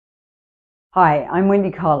Hi, I'm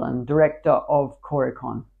Wendy Carlin, Director of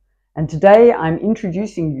Econ, and today I'm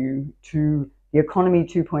introducing you to the Economy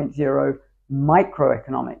 2.0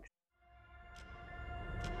 microeconomics.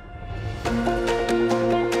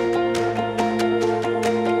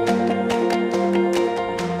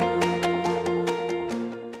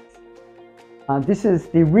 This is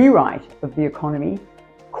the rewrite of the economy,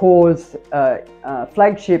 CORE's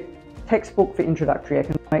flagship textbook for introductory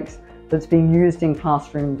economics that's being used in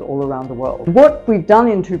classrooms all around the world. What we've done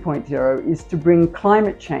in 2.0 is to bring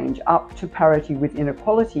climate change up to parity with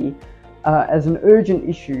inequality as an urgent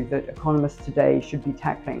issue that economists today should be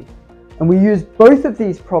tackling. And we use both of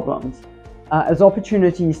these problems as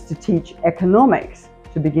opportunities to teach economics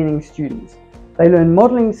to beginning students. They learn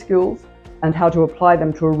modeling skills and how to apply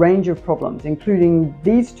them to a range of problems, including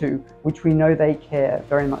these two, which we know they care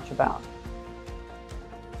very much about.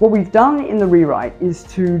 What we've done in the rewrite is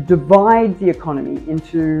to divide the economy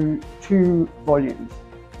into two volumes,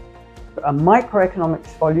 a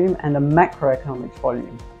microeconomics volume and a macroeconomics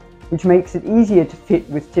volume, which makes it easier to fit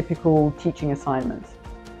with typical teaching assignments.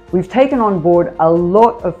 We've taken on board a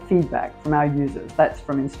lot of feedback from our users, that's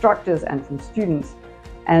from instructors and from students,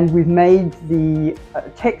 and we've made the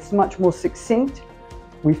text much more succinct.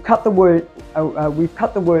 We've cut the word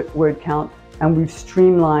count, and we've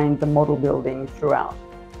streamlined the model building throughout.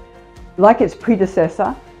 Like its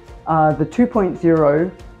predecessor, the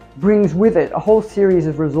 2.0 brings with it a whole series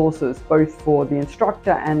of resources, both for the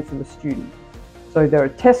instructor and for the student. So there are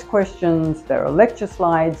test questions, there are lecture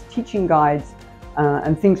slides, teaching guides,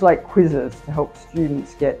 and things like quizzes to help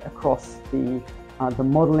students get across the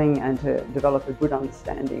modeling and to develop a good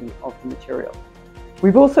understanding of the material.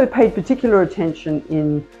 We've also paid particular attention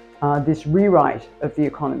in this rewrite of the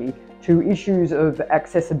economy to issues of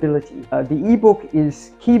accessibility. The ebook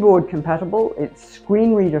is keyboard compatible, it's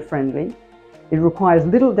screen reader friendly, it requires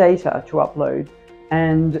little data to upload,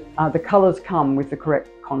 and the colors come with the correct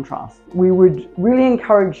contrast. We would really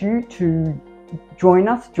encourage you to join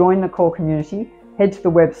us, join the core community, head to the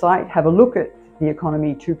website, have a look at the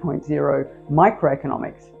Economy 2.0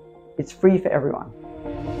 microeconomics. It's free for everyone.